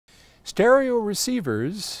stereo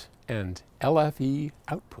receivers and LFE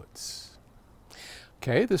outputs.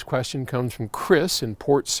 Okay, this question comes from Chris in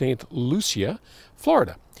Port St. Lucia,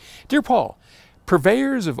 Florida. Dear Paul,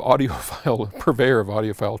 purveyor of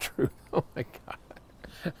audiophile truth. Oh my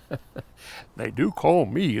God. They do call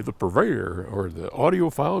me the purveyor or the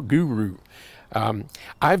audiophile guru.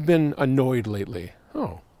 I've been annoyed lately.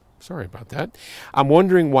 Oh, sorry about that. I'm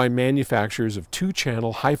wondering why manufacturers of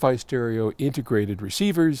two-channel hi-fi stereo integrated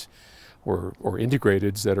receivers or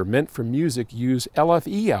integrateds that are meant for music use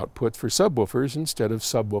LFE outputs for subwoofers instead of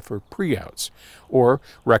subwoofer pre-outs, or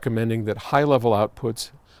recommending that high-level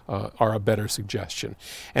outputs are a better suggestion.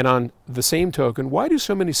 And on the same token, why do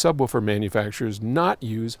so many subwoofer manufacturers not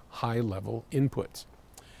use high-level inputs?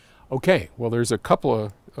 Okay, well, there's a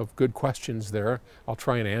couple of good questions there. I'll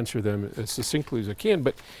try and answer them as succinctly as I can,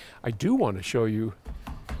 but I do want to show you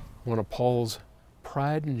one of Paul's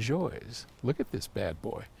pride and joys. Look at this bad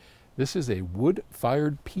boy. This is a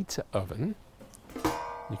wood-fired pizza oven.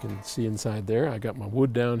 You can see inside there, I got my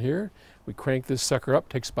wood down here. We crank this sucker up,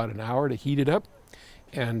 takes about an hour to heat it up.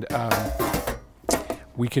 And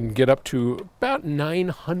we can get up to about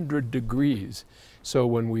 900 degrees. So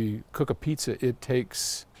when we cook a pizza, it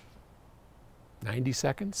takes 90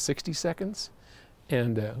 seconds, 60 seconds.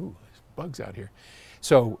 And, ooh, there's bugs out here.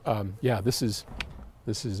 So, yeah, this is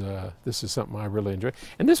something I really enjoy.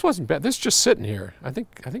 And this wasn't bad. This is just sitting here. I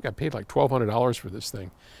think I paid like $1,200 for this thing.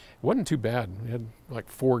 It wasn't too bad. We had like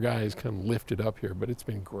 4 guys come lift it up here, but it's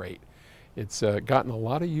been great. It's gotten a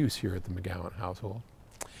lot of use here at the McGowan household.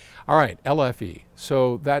 All right, LFE.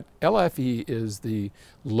 So that LFE is the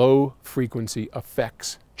low frequency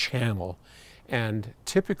effects channel. And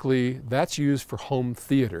typically that's used for home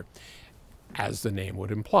theater, as the name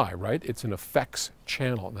would imply, right? It's an effects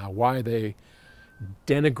channel. Now, why they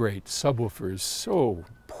denigrate subwoofers so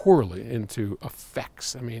poorly into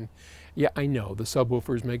effects. I mean, yeah, I know the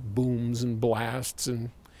subwoofers make booms and blasts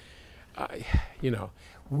and, you know,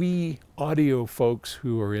 we audio folks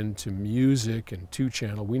who are into music and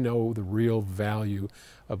two-channel, we know the real value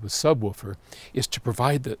of a subwoofer is to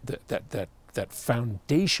provide that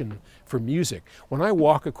foundation for music. When I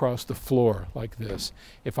walk across the floor like this,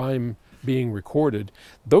 if I'm being recorded,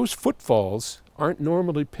 those footfalls aren't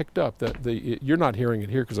normally picked up. You're not hearing it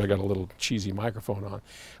here because I got a little cheesy microphone on.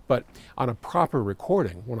 But on a proper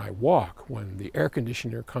recording, when I walk, when the air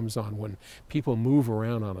conditioner comes on, when people move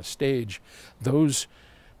around on a stage, those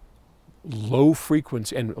low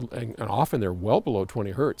frequency, and often they're well below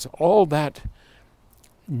 20 hertz, all that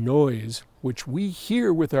noise which we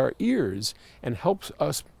hear with our ears and helps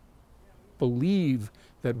us believe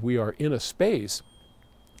that we are in a space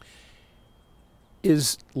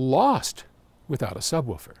is lost without a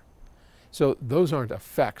subwoofer. So those aren't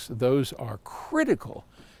effects, those are critical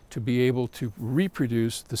to be able to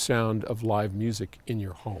reproduce the sound of live music in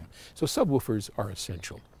your home. So subwoofers are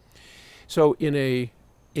essential. So in a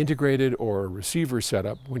integrated or receiver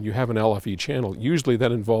setup, when you have an LFE channel, usually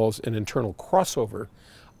that involves an internal crossover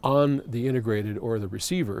on the integrated or the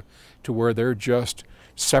receiver to where they're just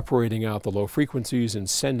separating out the low frequencies and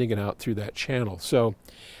sending it out through that channel. So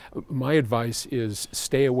my advice is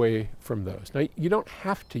stay away from those. Now, you don't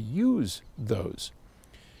have to use those.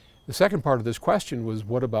 The second part of this question was,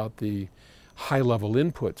 what about the high-level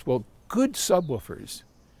inputs? Well, good subwoofers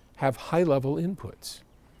have high-level inputs.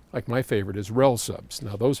 Like my favorite is REL subs.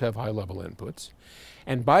 Now those have high-level inputs.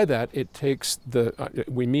 And by that, it takes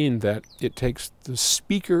we mean that it takes the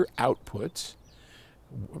speaker outputs,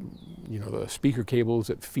 you know, the speaker cables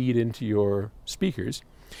that feed into your speakers,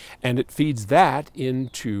 and it feeds that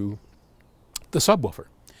into the subwoofer.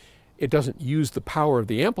 It doesn't use the power of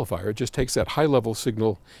the amplifier, it just takes that high-level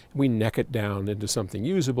signal, we neck it down into something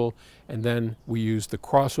usable, and then we use the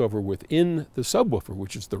crossover within the subwoofer,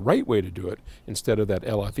 which is the right way to do it, instead of that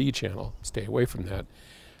LFE channel. Stay away from that.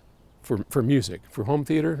 For music. For home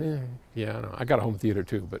theater, yeah, I know. I got a home theater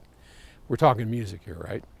too, but we're talking music here,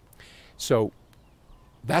 right? So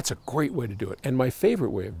that's a great way to do it, and my favorite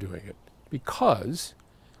way of doing it, because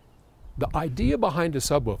the idea behind a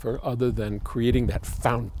subwoofer, other than creating that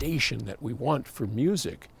foundation that we want for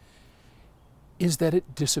music, is that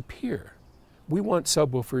it disappear. We want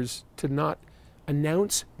subwoofers to not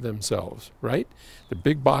announce themselves, right? The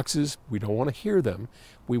big boxes, we don't want to hear them.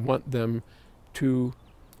 We want them to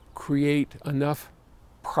create enough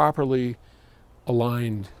properly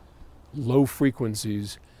aligned low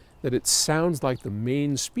frequencies that it sounds like the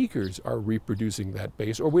main speakers are reproducing that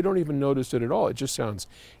bass, or we don't even notice it at all. It just sounds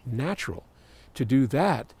natural. To do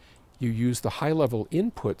that, you use the high-level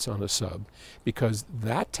inputs on a sub, because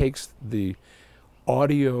that takes the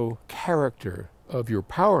audio character of your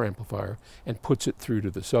power amplifier and puts it through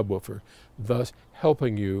to the subwoofer, thus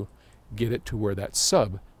helping you get it to where that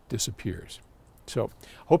sub disappears. So,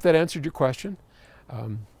 hope that answered your question.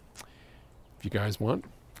 If you guys want,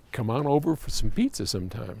 come on over for some pizza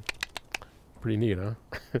sometime. Pretty neat, huh?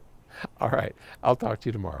 All right, I'll talk to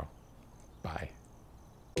you tomorrow. Bye.